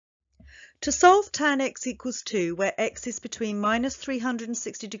To solve tan x equals 2, where x is between minus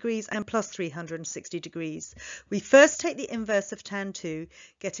 360 degrees and plus 360 degrees, we first take the inverse of tan 2,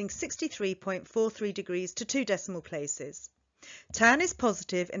 getting 63.43 degrees to 2 decimal places. Tan is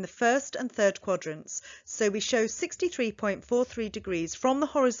positive in the first and third quadrants, so we show 63.43 degrees from the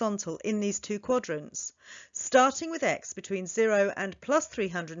horizontal in these two quadrants. Starting with x between 0 and plus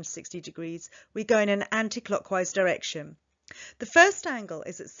 360 degrees, we go in an anti-clockwise direction. The first angle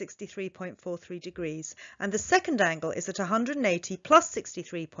is at 63.43 degrees and the second angle is at 180 plus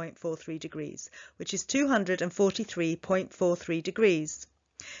 63.43 degrees, which is 243.43 degrees.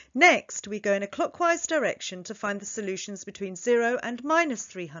 Next, we go in a clockwise direction to find the solutions between 0 and minus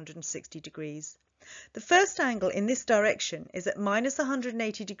 360 degrees. The first angle in this direction is at minus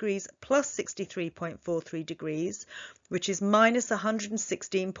 180 degrees plus 63.43 degrees, which is minus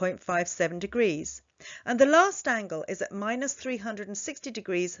 116.57 degrees. And the last angle is at minus 360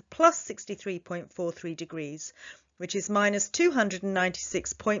 degrees plus 63.43 degrees, which is minus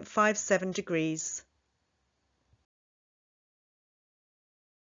 296.57 degrees.